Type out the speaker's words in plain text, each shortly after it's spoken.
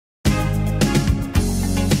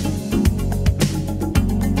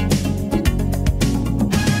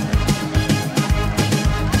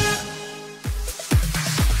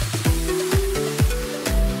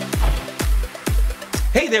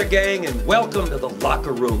there, gang, and welcome to the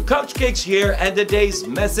Locker Room. Coach Kicks here, and today's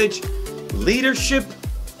message, leadership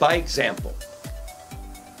by example.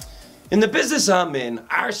 In the business I'm in,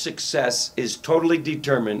 our success is totally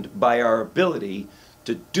determined by our ability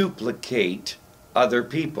to duplicate other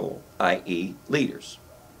people, i.e. leaders.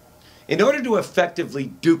 In order to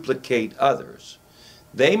effectively duplicate others,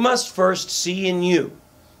 they must first see in you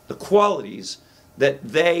the qualities that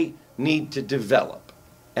they need to develop,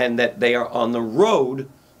 and that they are on the road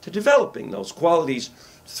to developing those qualities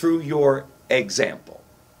through your example.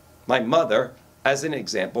 My mother, as an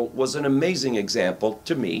example, was an amazing example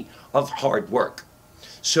to me of hard work.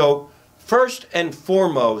 So first and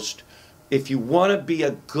foremost, if you want to be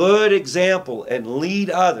a good example and lead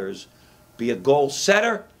others, be a goal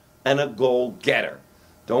setter and a goal getter.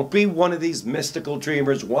 Don't be one of these mystical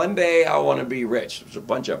dreamers. One day I want to be rich. It's a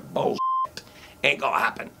bunch of bullshit. Ain't gonna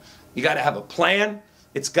happen. You got to have a plan.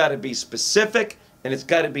 It's got to be specific, and it's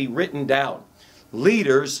got to be written down.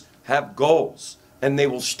 Leaders have goals, and they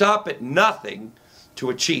will stop at nothing to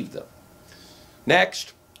achieve them.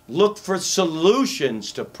 Next, look for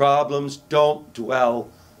solutions to problems. Don't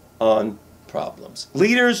dwell on problems.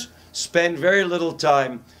 Leaders spend very little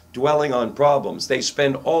time dwelling on problems. They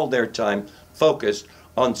spend all their time focused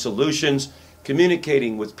on solutions,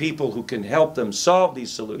 communicating with people who can help them solve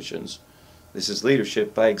these solutions. This is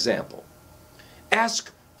leadership by example.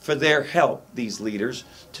 Ask for their help, these leaders,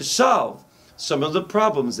 to solve some of the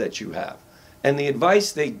problems that you have. And the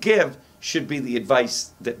advice they give should be the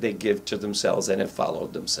advice that they give to themselves and have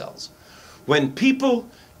followed themselves. When people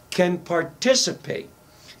can participate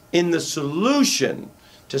in the solution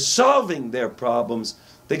to solving their problems,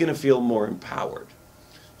 they're going to feel more empowered.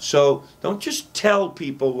 So don't just tell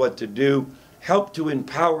people what to do. Help to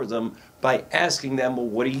empower them by asking them, well,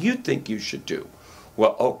 what do you think you should do?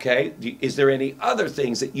 Well, okay, is there any other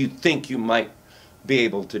things that you think you might be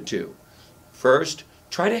able to do? First,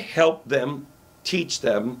 try to help them, teach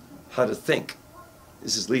them how to think.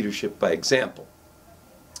 This is leadership by example.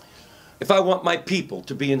 If I want my people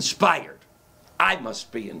to be inspired, I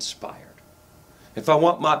must be inspired. If I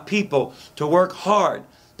want my people to work hard,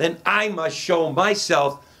 then I must show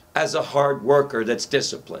myself as a hard worker that's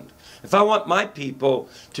disciplined. If I want my people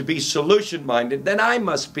to be solution-minded, then I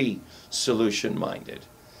must be solution-minded.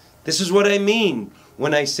 This is what I mean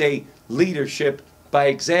when I say leadership by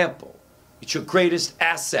example. It's your greatest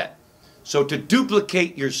asset. So to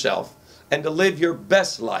duplicate yourself and to live your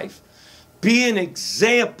best life, be an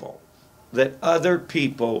example that other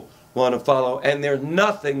people want to follow. And there's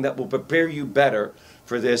nothing that will prepare you better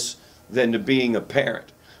for this than to being a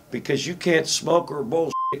parent. Because you can't smoke or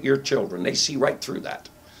bullshit your children. They see right through that.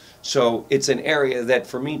 So it's an area that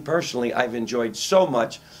for me personally I've enjoyed so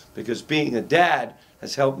much, because being a dad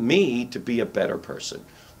has helped me to be a better person.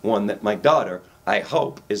 One that my daughter, I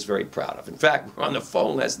hope, is very proud of. In fact, we were on the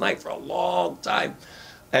phone last night for a long time,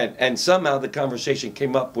 and somehow the conversation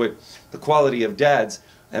came up with the quality of dads,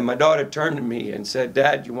 and my daughter turned to me and said,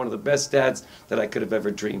 "Dad, you're one of the best dads that I could have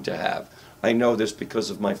ever dreamed to have. I know this because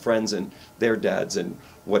of my friends and their dads and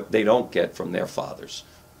what they don't get from their fathers,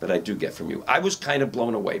 but I do get from you." I was kind of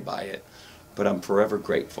blown away by it, but I'm forever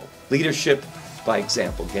grateful. Leadership by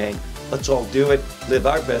example, gang. Let's all do it, live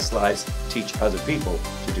our best lives, teach other people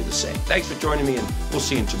to do the same. Thanks for joining me, and we'll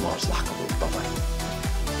see you in tomorrow's Locker Room.